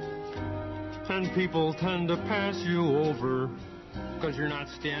 And people tend to pass you over because you're not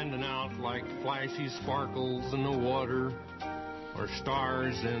standing out like flashy sparkles in the water or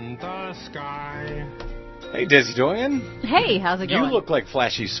stars in the sky. Hey, Desi Doyen. Hey, how's it going? You look like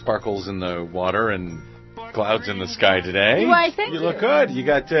flashy sparkles in the water and clouds in the sky today. Why, thank you. You look good. You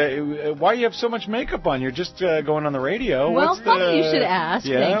got. Why you have so much makeup on? You're just going on the radio. Well, funny you should ask.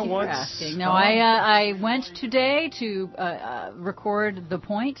 Yeah, thank you for asking. No, I went today to record The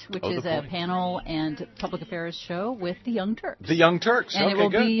Point, which is a panel and public affairs show with the Young Turks. The Young Turks. And okay, it will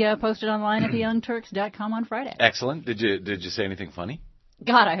good. be posted online at theyoungturks.com on Friday. Excellent. Did you say anything funny?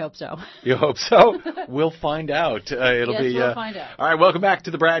 God, I hope so. You hope so? We'll find out. We'll find out. All right, welcome back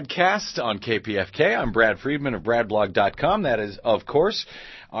to the BradCast on KPFK. I'm Brad Friedman of BradBlog.com. That is, of course,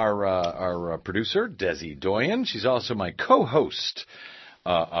 our producer, Desi Doyen. She's also my co-host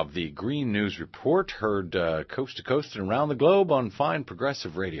of the Green News Report, heard coast to coast and around the globe on fine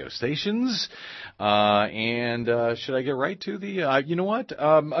progressive radio stations. And should I get right to the, you know what,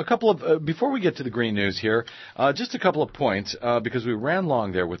 a couple of, before we get to the Green News here, just a couple of points, because we ran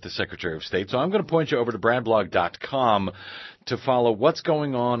long there with the Secretary of State. So I'm going to point you over to BradBlog.com to follow what's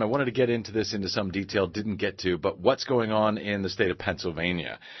going on. I wanted to get into some detail, didn't get to, but what's going on in the state of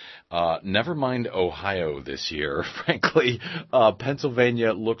Pennsylvania. Never mind Ohio this year. Frankly,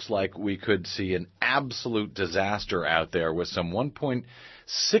 Pennsylvania looks like we could see an absolute disaster out there with some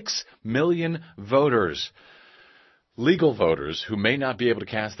 1.6 million voters, legal voters, who may not be able to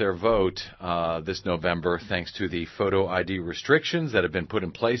cast their vote this November thanks to the photo ID restrictions that have been put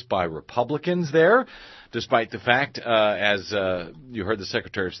in place by Republicans there, despite the fact, as you heard the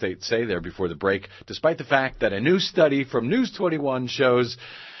Secretary of State say there before the break, despite the fact that a new study from News 21 shows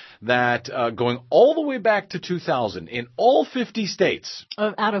that going all the way back to 2000, in all 50 states,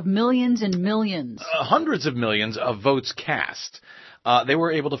 out of millions and millions, hundreds of millions of votes cast, they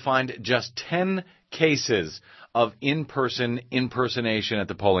were able to find just 10 cases of in-person impersonation at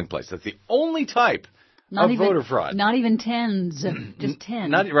the polling place. That's the only type of voter fraud. Not even tens, just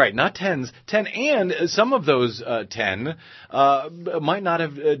 10. Not tens. 10, and some of those 10 might not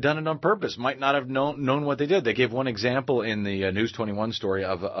have done it on purpose, might not have known what they did. They gave one example in the News 21 story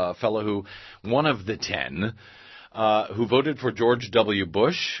of a fellow who, one of the 10, who voted for George W.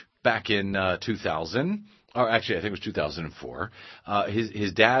 Bush back in 2000. or actually, I think it was 2004.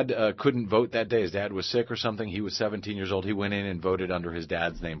 His dad couldn't vote that day. His dad was sick or something. He was 17 years old. He went in and voted under his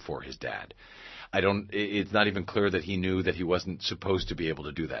dad's name for his dad. It's not even clear that he knew that he wasn't supposed to be able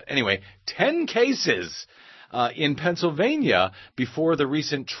to do that. Anyway, 10 cases in Pennsylvania before the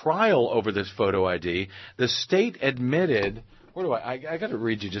recent trial over this photo ID. The state admitted, I got to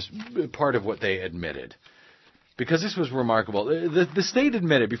read you just part of what they admitted, because this was remarkable. The state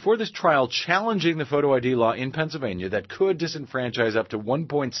admitted before this trial, challenging the photo ID law in Pennsylvania that could disenfranchise up to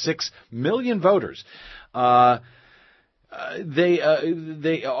 1.6 million voters. They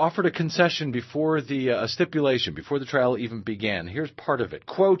offered a concession before the stipulation, before the trial even began. Here's part of it.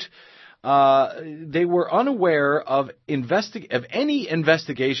 Quote, they were unaware of any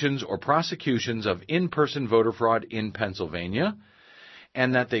investigations or prosecutions of in-person voter fraud in Pennsylvania,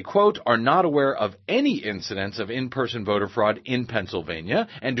 and that they, quote, are not aware of any incidents of in-person voter fraud in Pennsylvania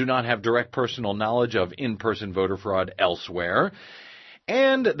and do not have direct personal knowledge of in-person voter fraud elsewhere,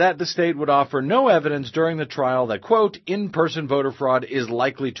 and that the state would offer no evidence during the trial that, quote, in-person voter fraud is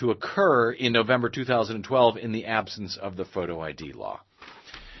likely to occur in November 2012 in the absence of the photo ID law.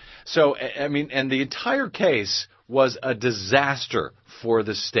 So, I mean, and the entire case was a disaster for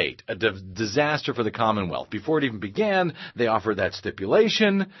the state, a disaster for the Commonwealth. Before it even began, they offered that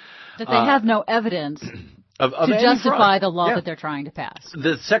stipulation. That they have no evidence to justify the law that they're trying to pass.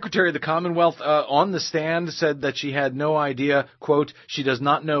 The Secretary of the Commonwealth on the stand said that she had no idea, quote, she does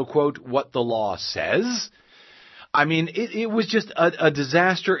not know, quote, what the law says. I mean, it was just a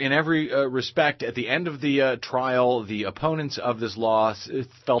disaster in every respect. At the end of the trial, the opponents of this law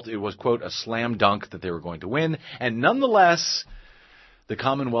felt it was, quote, a slam dunk that they were going to win. And nonetheless, the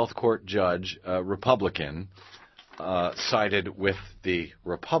Commonwealth Court judge, Republican, sided with the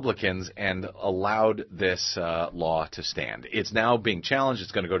Republicans and allowed this law to stand. It's now being challenged.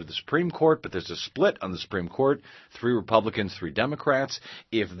 It's going to go to the Supreme Court, but there's a split on the Supreme Court, 3 Republicans, 3 Democrats.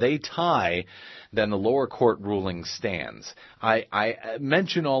 If they tie, then the lower court ruling stands. I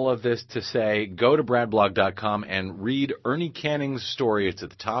mention all of this to say, go to bradblog.com and read Ernie Canning's story. It's at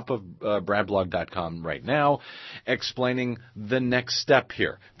the top of bradblog.com right now, explaining the next step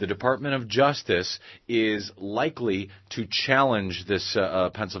here. The Department of Justice is likely to challenge this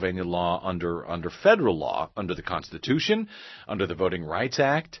Pennsylvania law under federal law, under the Constitution, under the Voting Rights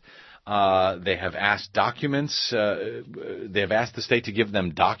Act. They have asked documents. They have asked the state to give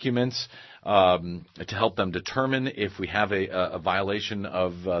them documents to help them determine if we have a violation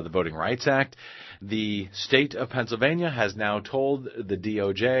of the Voting Rights Act. The state of Pennsylvania has now told the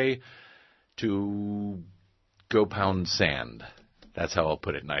DOJ to go pound sand. That's how I'll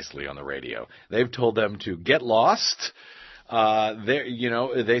put it nicely on the radio. They've told them to get lost.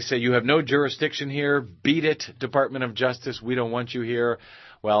 They say you have no jurisdiction here. Beat it, Department of Justice. We don't want you here.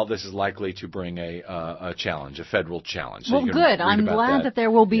 Well, this is likely to bring a challenge, a federal challenge. So well, good. I'm glad that there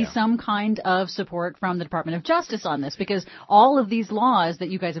will be some kind of support from the Department of Justice on this, because all of these laws that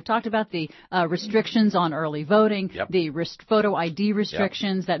you guys have talked about, the restrictions on early voting, the photo ID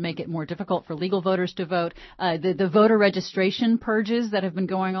restrictions that make it more difficult for legal voters to vote, the voter registration purges that have been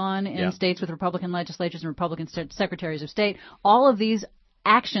going on in states with Republican legislatures and Republican secretaries of state, all of these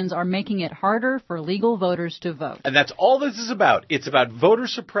actions are making it harder for legal voters to vote. And that's all this is about. It's about voter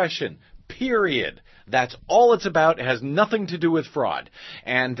suppression, period. That's all it's about. It has nothing to do with fraud.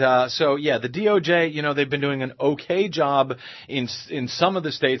 And the DOJ, they've been doing an okay job in some of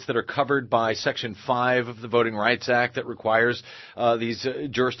the states that are covered by Section 5 of the Voting Rights Act that requires these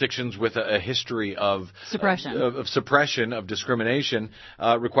jurisdictions with a history of suppression, of discrimination,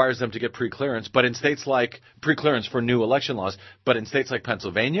 requires them to get pre-clearance. But in states like pre-clearance for new election laws, but in states like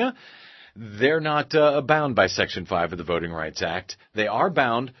Pennsylvania, they're not bound by Section 5 of the Voting Rights Act. They are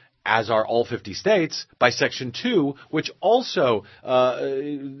bound, as are all 50 states, by Section 2, which also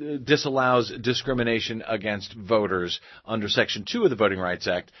disallows discrimination against voters under Section 2 of the Voting Rights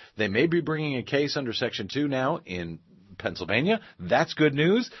Act. They may be bringing a case under Section 2 now in Pennsylvania. That's good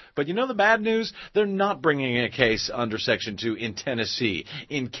news. But you know the bad news? They're not bringing a case under Section 2 in Tennessee,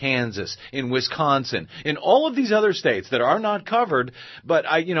 in Kansas, in Wisconsin, in all of these other states that are not covered. But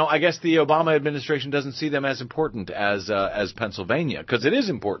I guess the Obama administration doesn't see them as important as Pennsylvania, because it is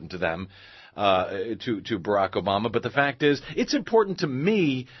important to them, to Barack Obama. But the fact is, it's important to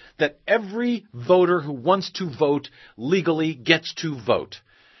me that every voter who wants to vote legally gets to vote.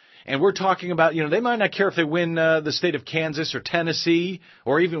 And we're talking about, they might not care if they win the state of Kansas or Tennessee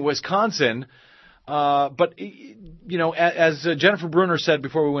or even Wisconsin. But as Jennifer Brunner said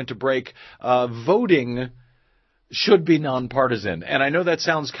before we went to break, voting should be nonpartisan. And I know that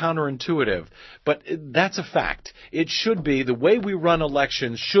sounds counterintuitive, but that's a fact. It should be. The way we run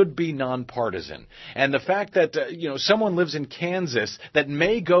elections should be nonpartisan. And the fact that, someone lives in Kansas that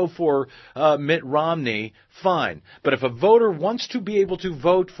may go for Mitt Romney, fine. But if a voter wants to be able to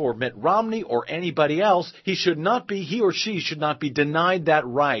vote for Mitt Romney or anybody else, he or she should not be denied that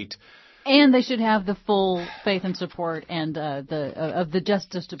right. And they should have the full faith and support and of the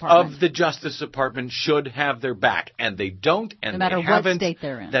Justice Department. Of the Justice Department should have their back, and they don't, and no matter they haven't. what state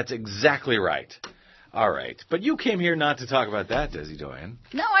they're in. That's exactly right. All right, but you came here not to talk about that, Desi Doyen.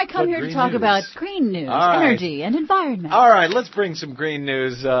 No, I come here to talk about green news, energy, and environment. All right, let's bring some green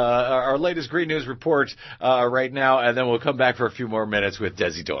news, our latest green news report right now, and then we'll come back for a few more minutes with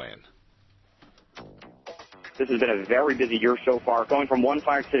Desi Doyen. This has been a very busy year so far, going from one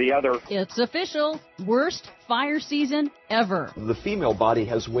fire to the other. It's official. Worst fire season ever. The female body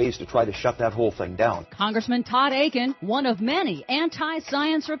has ways to try to shut that whole thing down. Congressman Todd Akin, one of many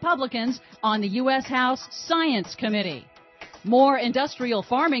anti-science Republicans on the U.S. House Science Committee. More industrial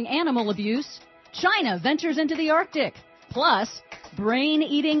farming animal abuse. China ventures into the Arctic. Plus,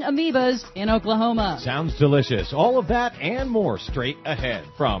 brain-eating amoebas in Oklahoma. Sounds delicious. All of that and more straight ahead.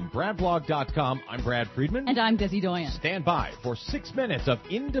 From BradBlog.com, I'm Brad Friedman. And I'm Desi Doyen. Stand by for 6 minutes of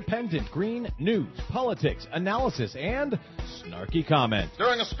independent green news, politics, analysis, and snarky comment.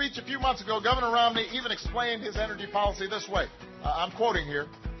 During a speech a few months ago, Governor Romney even explained his energy policy this way. I'm quoting here.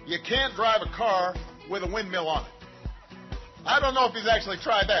 You can't drive a car with a windmill on it. I don't know if he's actually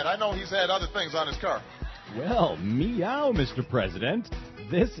tried that. I know he's had other things on his car. Well, meow, Mr. President.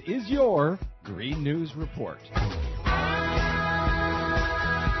 This is your Green News Report.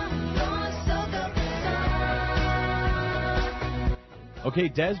 Okay,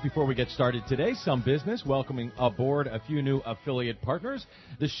 Des, before we get started today, some business. Welcoming aboard a few new affiliate partners.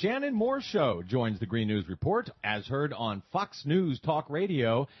 The Shannon Moore Show joins the Green News Report, as heard on Fox News Talk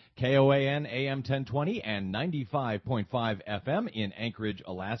Radio, KOAN AM 1020 and 95.5 FM in Anchorage,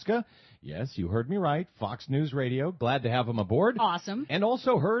 Alaska. Yes, you heard me right. Fox News Radio. Glad to have them aboard. Awesome. And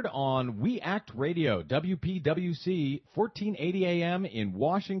also heard on We Act Radio, WPWC, 1480 AM in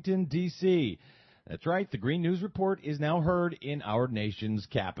Washington, D.C. That's right. The Green News Report is now heard in our nation's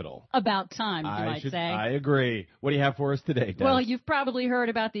capital. About time, you might say. I agree. What do you have for us today, Des? Well, you've probably heard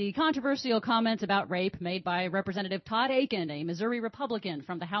about the controversial comments about rape made by Representative Todd Akin, a Missouri Republican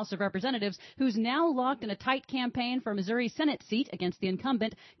from the House of Representatives, who's now locked in a tight campaign for a Missouri Senate seat against the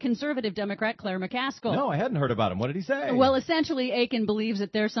incumbent conservative Democrat Claire McCaskill. No, I hadn't heard about him. What did he say? Well, essentially, Akin believes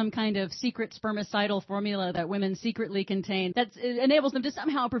that there's some kind of secret spermicidal formula that women secretly contain that enables them to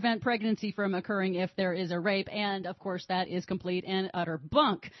somehow prevent pregnancy from occurring if there is a rape, and, of course, that is complete and utter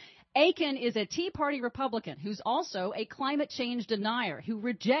bunk. Akin is a Tea Party Republican who's also a climate change denier who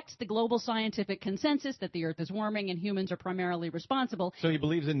rejects the global scientific consensus that the Earth is warming and humans are primarily responsible. So he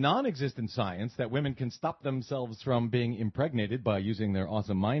believes in non-existent science, that women can stop themselves from being impregnated by using their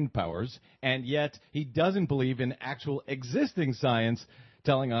awesome mind powers, and yet he doesn't believe in actual existing science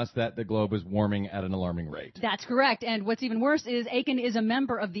telling us that the globe is warming at an alarming rate. That's correct. And what's even worse is Akin is a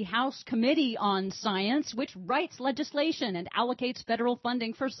member of the House Committee on Science, which writes legislation and allocates federal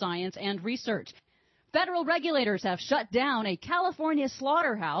funding for science and research. Federal regulators have shut down a California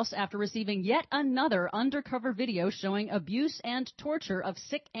slaughterhouse after receiving yet another undercover video showing abuse and torture of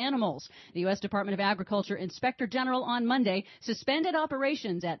sick animals. The U.S. Department of Agriculture Inspector General on Monday suspended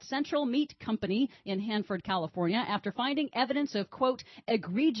operations at Central Meat Company in Hanford, California, after finding evidence of, quote,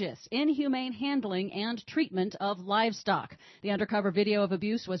 egregious, inhumane handling and treatment of livestock. The undercover video of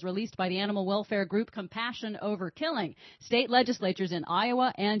abuse was released by the animal welfare group Compassion Over Killing. State legislatures in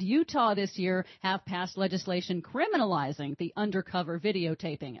Iowa and Utah this year have passed legislation criminalizing the undercover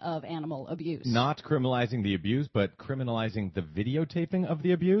videotaping of animal abuse. Not criminalizing the abuse, but criminalizing the videotaping of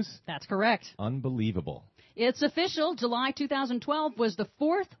the abuse? That's correct. Unbelievable. It's official. July 2012 was the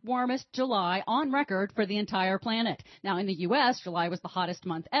fourth warmest July on record for the entire planet. Now, in the U.S., July was the hottest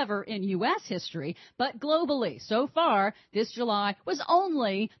month ever in U.S. history, but globally, so far, this July was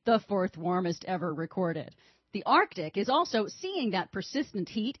only the fourth warmest ever recorded. The Arctic is also seeing that persistent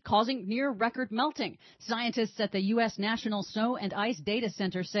heat, causing near-record melting. Scientists at the U.S. National Snow and Ice Data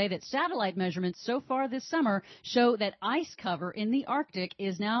Center say that satellite measurements so far this summer show that ice cover in the Arctic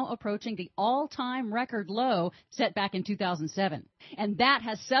is now approaching the all-time record low set back in 2007. And that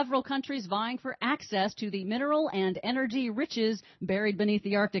has several countries vying for access to the mineral and energy riches buried beneath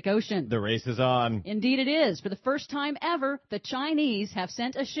the Arctic Ocean. The race is on. Indeed it is. For the first time ever, the Chinese have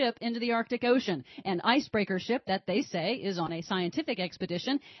sent a ship into the Arctic Ocean, an icebreaker ship that they say is on a scientific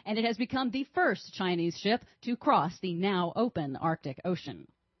expedition, and it has become the first Chinese ship to cross the now open Arctic Ocean.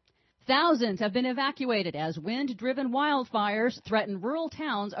 Thousands have been evacuated as wind-driven wildfires threaten rural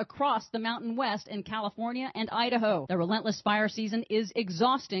towns across the Mountain West in California and Idaho. The relentless fire season is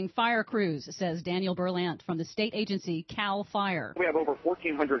exhausting fire crews, says Daniel Berlant from the state agency Cal Fire. We have over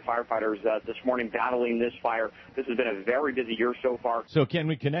 1,400 firefighters this morning battling this fire. This has been a very busy year so far. So can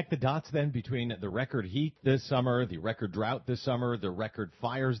we connect the dots then between the record heat this summer, the record drought this summer, the record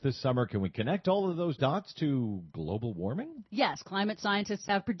fires this summer? Can we connect all of those dots to global warming? Yes, climate scientists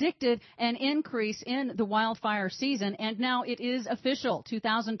have predicted an increase in the wildfire season, and now it is official.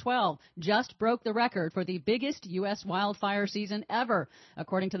 2012 just broke the record for the biggest U.S. wildfire season ever.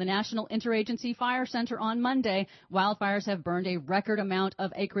 According to the National Interagency Fire Center on Monday, wildfires have burned a record amount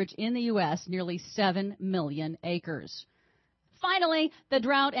of acreage in the U.S., nearly 7 million acres. Finally, the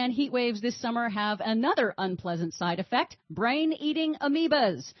drought and heat waves this summer have another unpleasant side effect, brain-eating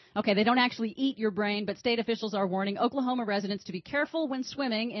amoebas. Okay, they don't actually eat your brain, but state officials are warning Oklahoma residents to be careful when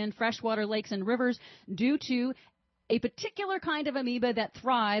swimming in freshwater lakes and rivers due to a particular kind of amoeba that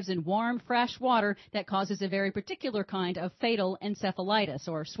thrives in warm, fresh water that causes a very particular kind of fatal encephalitis,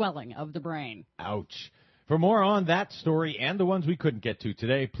 or swelling of the brain. Ouch. For more on that story and the ones we couldn't get to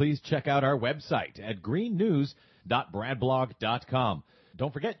today, please check out our website at greennews.bradblog.com.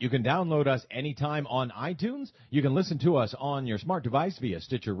 Don't forget, you can download us anytime on iTunes. You can listen to us on your smart device via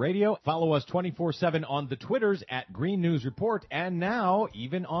Stitcher Radio. Follow us 24/7 on the Twitters at Green News Report, and now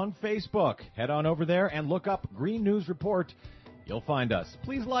even on Facebook. Head on over there and look up Green News Report. You'll find us.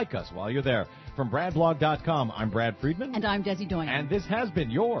 Please like us while you're there. From bradblog.com, I'm Brad Friedman. And I'm Desi Doyen. And this has been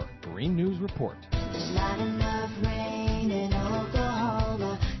your Green News Report. There's not enough rain in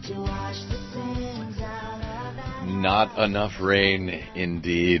Oklahoma to wash the sins out of that. Not enough rain,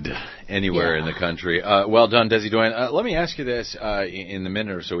 indeed, anywhere in the country. Well done, Desi Doyen. Let me ask you this in the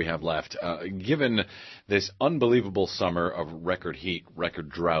minute or so we have left. Given this unbelievable summer of record heat, record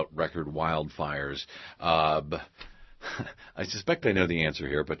drought, record wildfires, I suspect I know the answer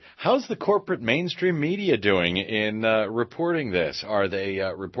here, but how's the corporate mainstream media doing in reporting this? Are they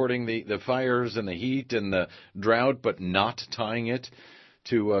reporting the fires and the heat and the drought, but not tying it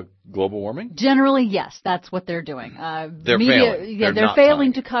to global warming? Generally, yes, that's what they're doing. They're failing. Yeah, they're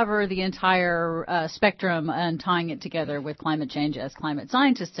failing to cover the entire spectrum and tying it together with climate change, as climate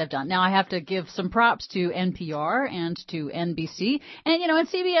scientists have done. Now, I have to give some props to NPR and to NBC. And, and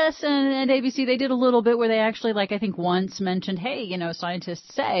CBS and ABC, they did a little bit where they actually, I think once mentioned, hey,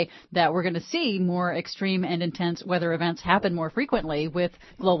 scientists say that we're going to see more extreme and intense weather events happen more frequently with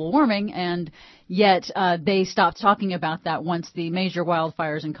global warming, and yet they stopped talking about that once the major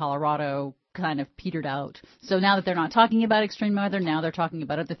wildfires in Colorado kind of petered out. So now that they're not talking about extreme weather, now they're talking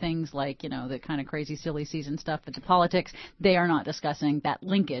about other things like, the kind of crazy, silly season stuff, but the politics, they are not discussing that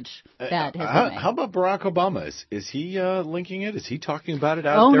linkage that has been made. How about Barack Obama? Is he linking it? Is he talking about it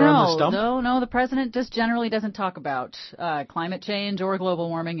out there on the stump? No, the president just generally doesn't talk about climate change or global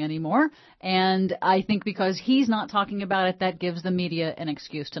warming anymore. And I think because he's not talking about it, that gives the media an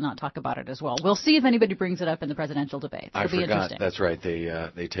excuse to not talk about it as well. We'll see if anybody brings it up in the presidential debate. It'll be interesting. That's right.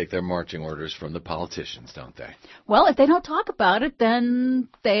 They take their marching orders from the politicians, don't they? Well, if they don't talk about it, then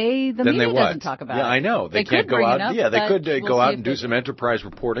the media doesn't talk about it. Yeah, I know. They can't go out. They could go out and do some enterprise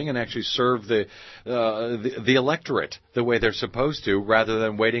reporting and actually serve the electorate the way they're supposed to, rather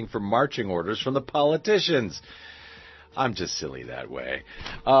than waiting for marching orders from the politicians. I'm just silly that way.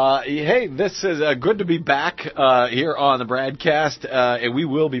 Hey, this is good to be back here on the BradCast. And we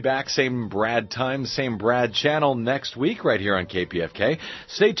will be back, same Brad time, same Brad channel next week right here on KPFK.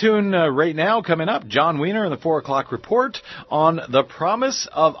 Stay tuned right now. Coming up, John Wiener in the 4 o'clock report on the promise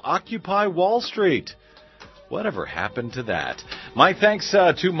of Occupy Wall Street. Whatever happened to that? My thanks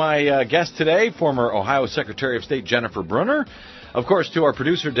to my guest today, former Ohio Secretary of State Jennifer Brunner. Of course, to our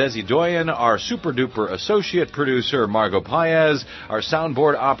producer, Desi Doyen, our super-duper associate producer, Margot Paez, our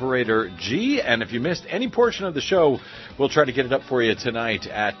soundboard operator, G. And if you missed any portion of the show, we'll try to get it up for you tonight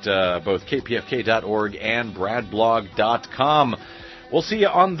at both kpfk.org and bradblog.com. We'll see you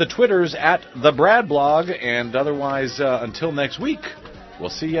on the Twitters at the BradBlog, and otherwise, until next week, we'll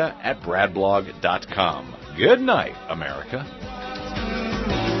see you at bradblog.com. Good night, America.